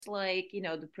like,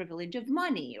 the privilege of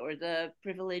money or the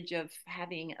privilege of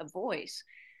having a voice,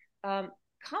 um,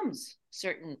 comes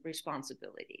certain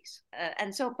responsibilities.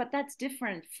 And so, but that's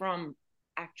different from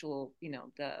actual,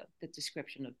 the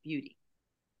description of beauty.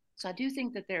 So I do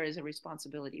think that there is a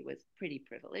responsibility with pretty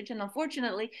privilege. And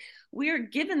unfortunately, we are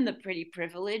given the pretty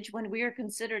privilege when we are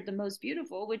considered the most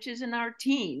beautiful, which is in our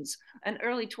teens and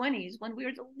early 20s when we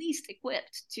are the least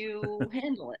equipped to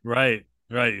handle it. Right,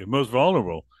 right. You're most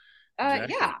vulnerable. Yeah.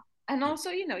 Exactly. And also,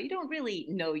 you don't really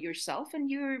know yourself, and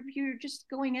you're just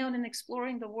going out and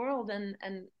exploring the world, and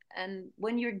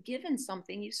when you're given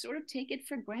something, you sort of take it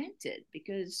for granted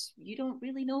because you don't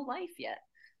really know life yet.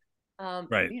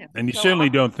 Right. And you So certainly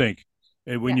don't think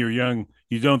when yeah. you're young,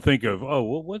 you don't think of, oh,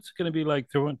 well, what's it going to be like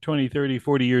 20, 30,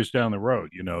 40 years down the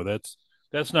road?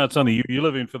 That's not something you're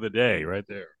living for the day right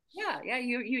there. Yeah,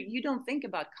 you don't think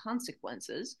about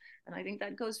consequences, and I think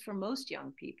that goes for most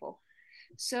young people.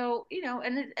 So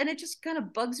and it just kind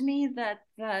of bugs me that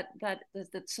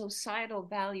societal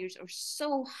values are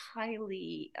so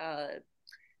highly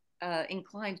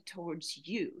inclined towards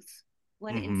youth,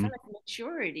 when in Hmm. fact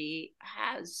maturity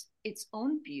has its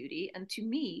own beauty, and to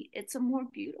me, it's a more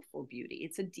beautiful beauty.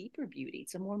 It's a deeper beauty.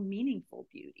 It's a more meaningful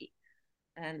beauty,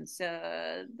 and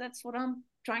so that's what I'm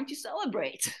trying to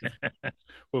celebrate.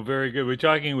 Well, very good. We're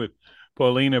talking with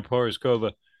Paulina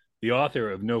Porizkova, the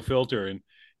author of No Filter. And,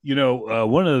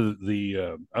 one of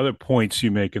the other points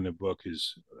you make in the book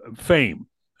is fame,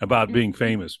 about being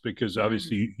famous, because Mm-hmm.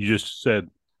 obviously you just said,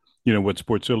 what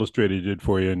Sports Illustrated did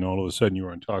for you, and all of a sudden you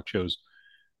were on talk shows.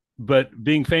 But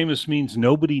being famous means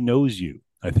nobody knows you.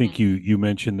 I think you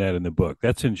mentioned that in the book.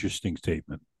 That's an interesting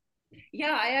statement.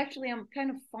 Yeah, I actually am kind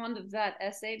of fond of that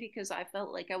essay because I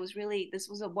felt like this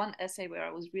was a one essay where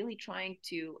I was really trying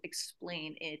to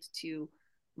explain it to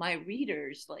my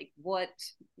readers, like what,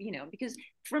 because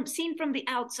from seen from the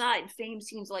outside, fame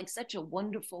seems like such a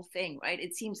wonderful thing, right?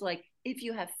 It seems like if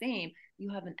you have fame, you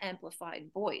have an amplified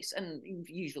voice. And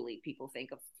usually people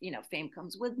think of, fame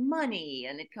comes with money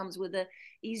and it comes with a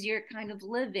easier kind of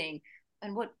living.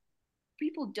 And what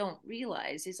people don't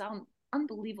realize is how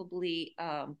unbelievably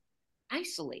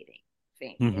isolating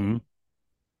fame is.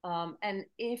 Hmm. And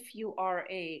if you are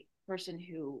a person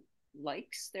who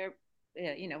likes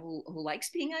who likes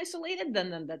being isolated,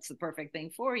 then that's the perfect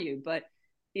thing for you. But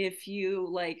if you,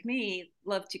 like me,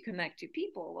 love to connect to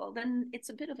people, well, then it's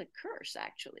a bit of a curse,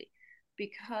 actually,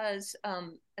 because,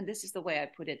 and this is the way I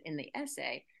put it in the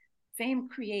essay, fame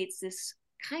creates this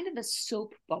kind of a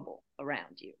soap bubble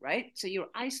around you, right? So you're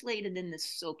isolated in this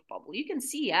soap bubble. You can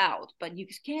see out, but you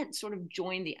can't sort of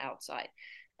join the outside.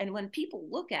 And when people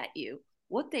look at you,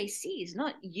 what they see is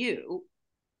not you.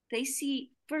 They see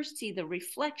the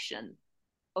reflection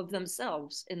of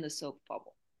themselves in the soap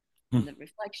bubble. And the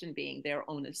reflection being their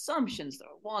own assumptions, their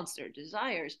wants, their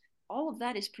desires. All of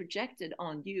that is projected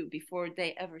on you before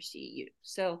they ever see you.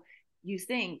 So you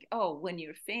think, oh, when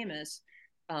you're famous,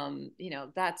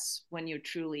 that's when you're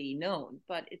truly known.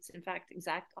 But it's in fact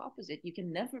exact opposite. You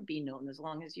can never be known as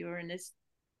long as you're in this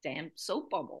damn soap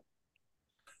bubble.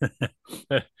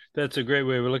 That's a great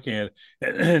way of looking at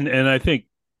it. And I think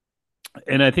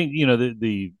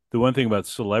the one thing about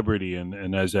celebrity,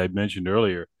 and as I mentioned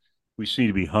earlier, we seem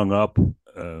to be hung up.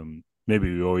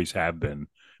 Maybe we always have been,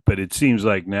 but it seems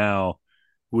like now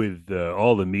with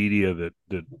all the media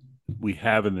that we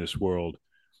have in this world,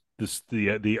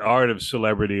 the art of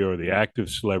celebrity or the act of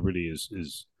celebrity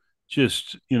is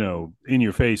just in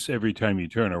your face every time you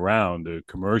turn around. The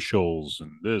commercials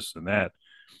and this and that,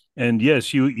 and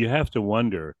yes, you have to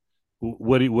wonder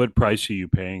what price are you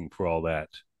paying for all that?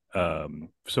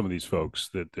 Some of these folks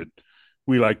that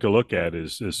we like to look at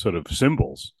as sort of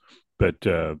symbols, but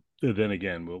then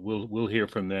again, we'll hear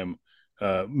from them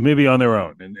maybe on their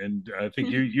own, and I think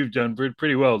you've done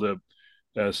pretty well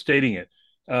to stating it.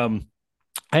 Um,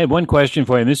 I have one question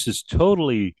for you, and this is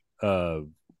totally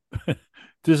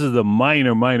this is a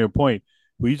minor point.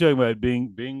 Were you talking about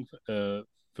being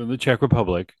from the Czech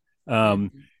Republic?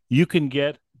 Um, Mm-hmm. you can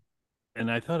get, and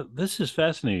I thought this is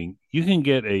fascinating. You can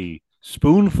get a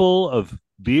spoonful of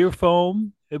beer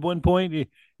foam at one point.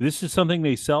 This is something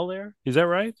they sell there. Is that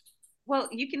right? Well,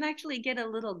 you can actually get a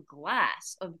little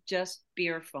glass of just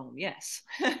beer foam. Yes,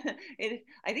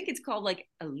 I think it's called like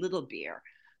a little beer,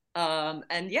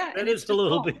 and yeah, That and it's is a just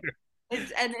little beer. foam.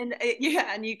 It's and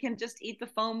yeah, and you can just eat the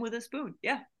foam with a spoon.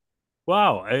 Yeah.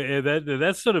 Wow,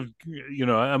 that's sort of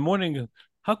I'm wondering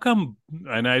how come,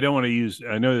 and I don't want to use.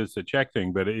 I know it's a Czech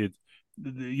thing, but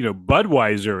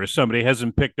Budweiser or somebody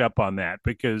hasn't picked up on that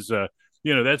because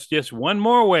that's just one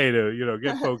more way to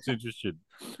get folks interested.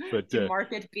 But to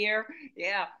market beer.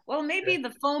 Yeah. Well, yeah. maybe the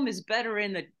foam is better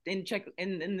in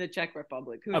the Czech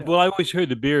Republic. Who Well, knows? I always heard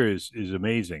the beer is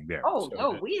amazing there. Oh So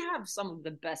no, we have some of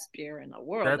the best beer in the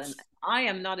world, and that's I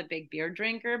am not a big beer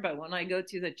drinker, but when I go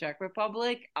to the Czech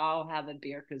Republic, I'll have a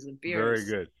beer because the beer very is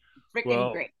good. freaking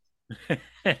Well, great.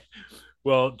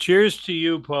 well, cheers to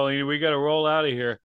you, Pauline. We got to roll out of here.